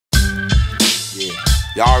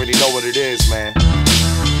Y'all already know what it is, man.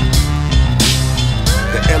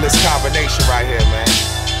 The illest combination right here, man.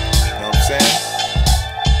 You know what I'm saying?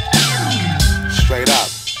 Straight up.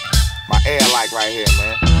 My air like right here,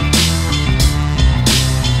 man.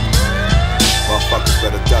 Motherfuckers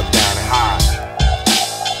better duck down and hide.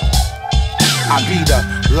 I be the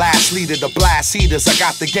last leader, the blast heaters. I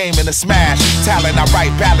got the game in a smash. Talent, I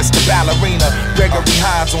write ballads to ballerina. Gregory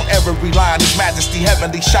Hines on every line. His majesty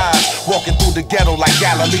heavenly shines. Walking through the ghetto like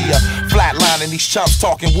Galilee. Flatlining these chumps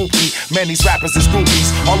talking whoopie. Man, these rappers is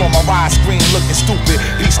groupies. All on my widescreen looking stupid.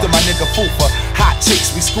 Peace to my nigga Fufa. Hot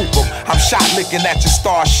chicks, we scoop them. I'm shot licking at your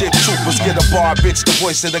Starship Troopers. Get a bar, bitch. The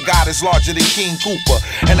voice of the God is larger than King Cooper.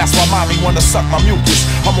 And that's why mommy wanna suck my mucus.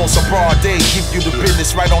 I'm on some broad day. Give you the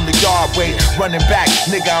business right on the yard way. Running back,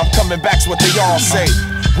 nigga, I'm coming back's what they all say.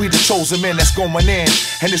 We the chosen men that's going in,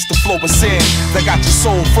 and it's the flow of sin that got your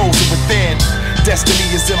soul frozen within. Destiny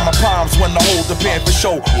is in my palms when I hold the pen for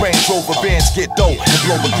show. Range Rover Benz get dough and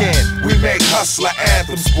blow again. We make hustler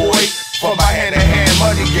anthems, boy. For my hand-to-hand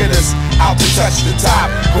money getters, out to touch the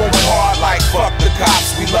top. Going hard like fuck the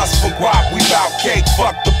cops. We lust for guap, we bout cake,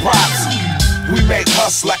 fuck the props. We make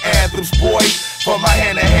hustler anthems, boy. For my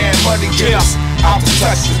hand-to-hand money getters, out to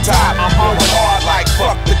touch the top. Going hard like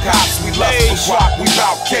fuck the cops. We lust for guap, we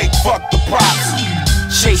bout cake, fuck the props.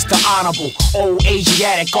 Chase the honorable, old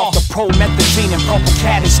Asiatic off the promethazine and purple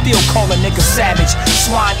cabbage. Still call a nigga savage.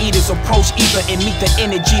 Swine eaters approach ether and meet the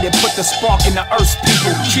energy that put the spark in the earth's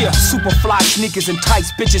people. Yeah, super fly sneakers and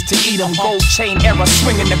tights, bitches to eat them. Gold chain era,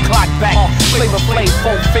 swinging the clock back. Flavor Flav,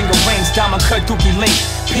 4-finger rings, diamond cut dookie link.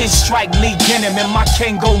 Pinstripe Lee denim and my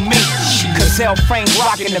Kango mink. Gazelle frames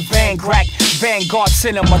rocking the Van Grack. Vanguard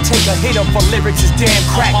cinema, take a hit up for lyrics is damn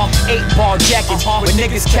crack. 8-ball jackets, where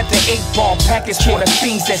niggas kept an 8-ball package for the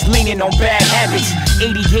fiends that's leaning on bad habits.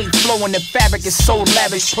 88 flow in the fabric is so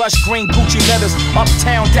lavish. Plush green Gucci leathers,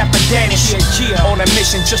 uptown dapper Danish. On a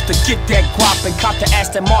mission just to get that guap and cop the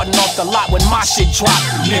Aston Martin off the lot when my shit drop,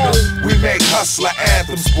 nigga. We make hustler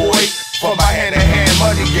anthems, boy. For my hand-to-hand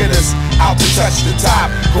money getters, out to touch the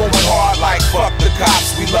top. Going hard like fuck the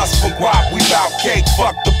cops. We lust for guap, we bout cake,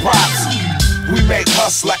 fuck the props. We make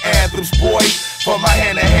hustler anthems, boy. For my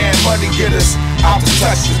hand-to-hand money getters, out to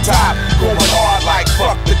touch the top. Going hard like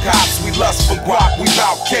fuck the cops. We lust for guap, we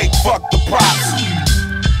bout cake, fuck the props.